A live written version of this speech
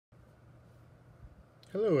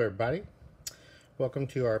Hello everybody, welcome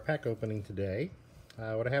to our pack opening today.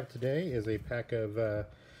 What I have today is a pack of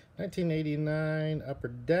 1989 Upper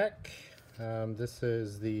Deck. This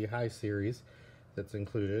is the High Series that's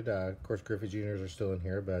included. Of course Griffey Juniors are still in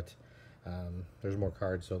here, but there's more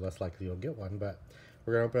cards, so less likely you'll get one. But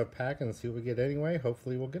we're going to open up a pack and see what we get anyway.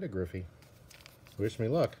 Hopefully we'll get a Griffey. Wish me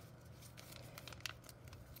luck.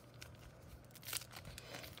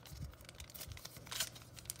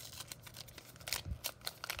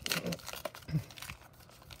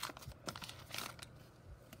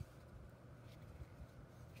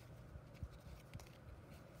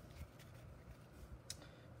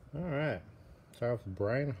 All right, start off with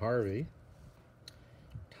Brian Harvey,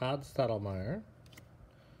 Todd Stottlemyre,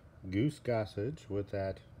 Goose Gossage with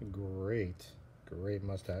that great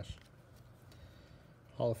mustache,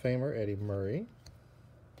 Hall of Famer Eddie Murray,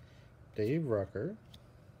 Dave Rucker,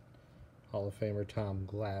 Hall of Famer Tom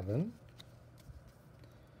Glavine,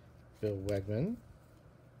 Bill Wegman,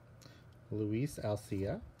 Luis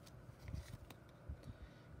Alcia,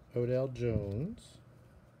 Odell Jones,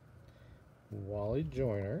 Wally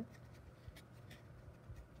Joyner,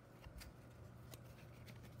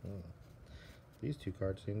 these two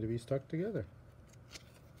cards seem to be stuck together.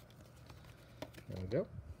 There we go.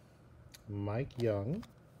 Mike Young,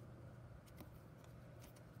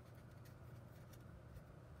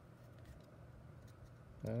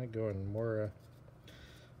 and going more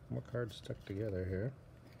cards stuck together here.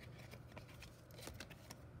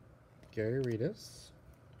 Gary Redus,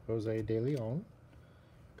 Jose De Leon,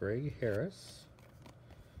 Greg Harris,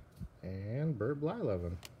 and Bert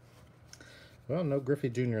Blyleven. Well, no Griffey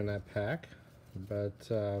Jr. in that pack, but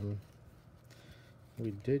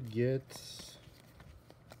we did get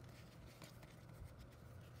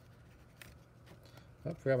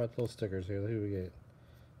I forgot about the little stickers here. Who we get?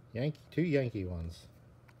 Two Yankee ones.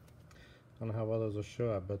 I don't know how well those will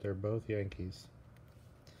show up, but they're both Yankees.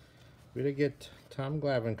 We did get Tom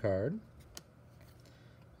Glavine card,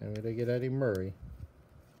 and we did get Eddie Murray.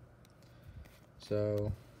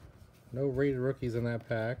 So, no rated rookies in that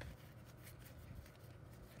pack.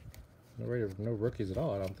 No rookies at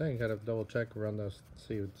all, I don't think. I'd have to double check around those,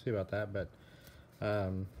 see about that, but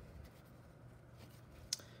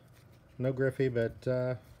no Griffey, but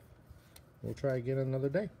we'll try again another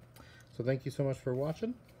day. So thank you so much for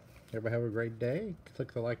watching. Everybody have a great day.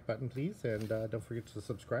 Click the like button, please, and don't forget to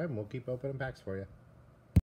subscribe, and we'll keep opening packs for you.